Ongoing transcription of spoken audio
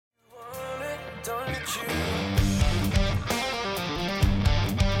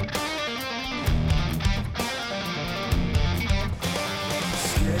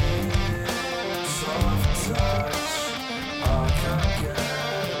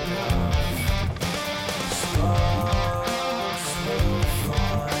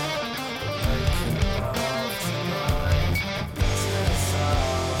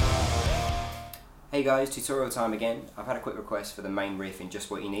Hey guys, tutorial time again. I've had a quick request for the main riff in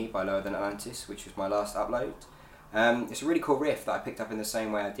Just What You Need by Lower Than Atlantis, which was my last upload. It's a really cool riff that I picked up in the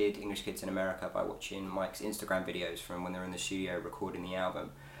same way I did English Kids in America by watching Mike's Instagram videos from when they're in the studio recording the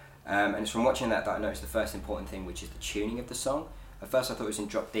album. And it's from watching that I noticed the first important thing, which is the tuning of the song. At first I thought it was in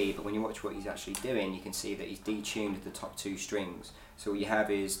drop D, but when you watch what he's actually doing, you can see that he's detuned the top two strings. So what you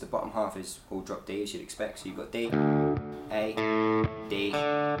have is the bottom half is all drop D as you'd expect, so you've got D, A, D,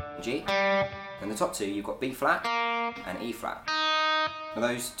 G. And the top two, you've got B flat and E flat. Now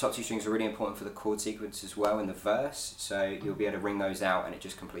those top two strings are really important for the chord sequence as well in the verse, so you'll be able to ring those out and it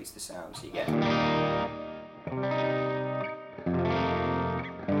just completes the sound. So you get.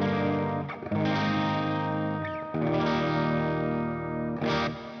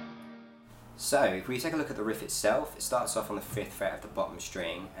 So if we take a look at the riff itself, it starts off on the 5th fret of the bottom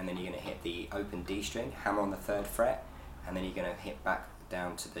string, and then you're going to hit the open D string, hammer on the 3rd fret, and then you're going to hit back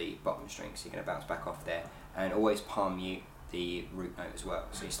down to the bottom string, so you're going to bounce back off there, and always palm mute the root note as well.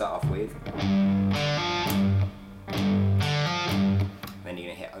 So you start off with, then you're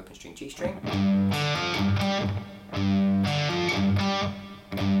going to hit open string G string,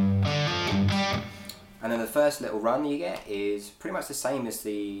 and then the first little run you get is pretty much the same as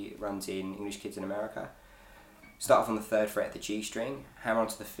the runs in English Kids in America. Start off on the 3rd fret of the G string, hammer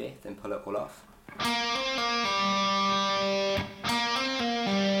onto the 5th, and pull it all off.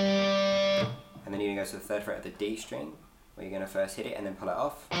 And then you're going to go to the 3rd fret of the D string, where you're going to first hit it and then pull it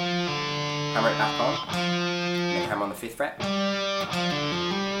off. Hammer it back on, and then hammer on the 5th fret.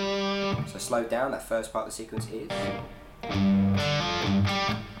 So slowed down, that first part of the sequence is.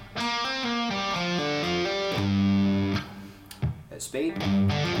 At speed.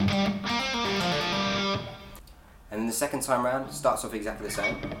 And then the second time round starts off exactly the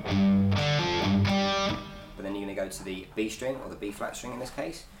same. But then you're going to go to the B string, or the B flat string in this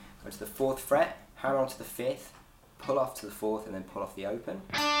case. Go to the 4th fret, hammer onto the 5th, pull off to the 4th, and then pull off the open.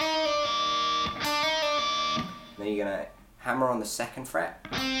 Then you're going to hammer on the 2nd fret,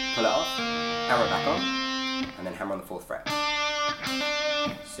 pull it off, hammer it back on, and then hammer on the 4th fret.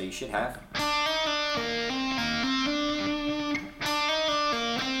 So you should have.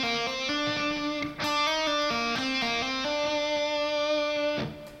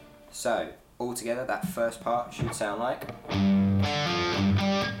 So, all together, that first part should sound like.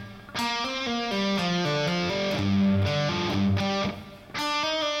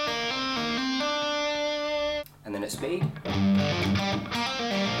 And then at speed.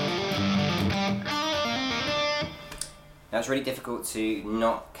 Now it's really difficult to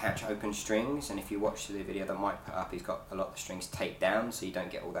not catch open strings, and if you watch the video that Mike put up, he's got a lot of the strings taped down so you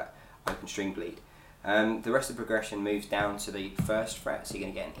don't get all that open string bleed. The rest of the progression moves down to the 1st fret, so you're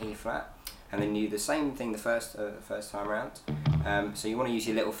going to get an E flat, and then you do the same thing the first time around. So you want to use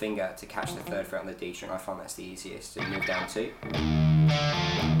your little finger to catch the 3rd fret on the D string. I find that's the easiest to move down to.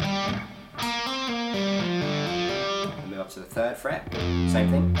 And move up to the 3rd fret, same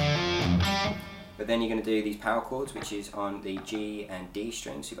thing. But then you're going to do these power chords, which is on the G and D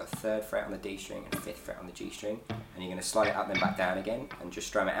string. So you've got 3rd fret on the D string and 5th fret on the G string. And you're going to slide it up then back down again and just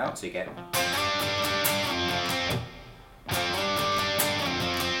strum it out so you get.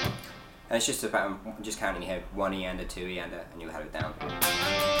 And it's just about just counting your head, 1 E and a 2 E and you'll have it down.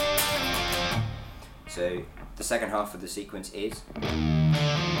 So the second half of the sequence is.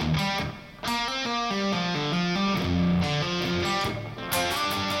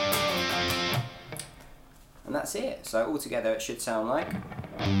 And that's it. So altogether it should sound like.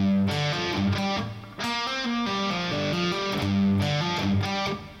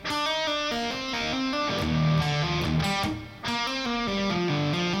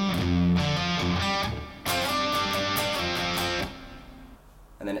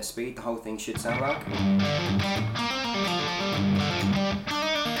 And then at speed the whole thing should sound like.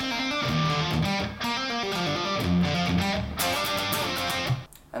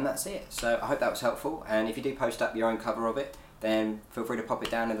 And that's it. So I hope that was helpful, and if you do post up your own cover of it, then feel free to pop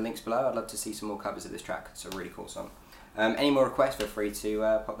it down in the links below. I'd love to see some more covers of this track. It's a really cool song. Any more requests, feel free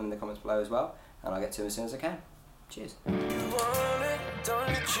to pop them in the comments below as well, and I'll get to them as soon as I can. Cheers.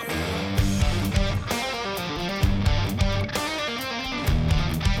 Touch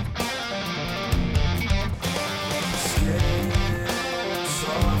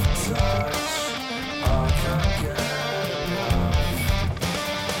Don't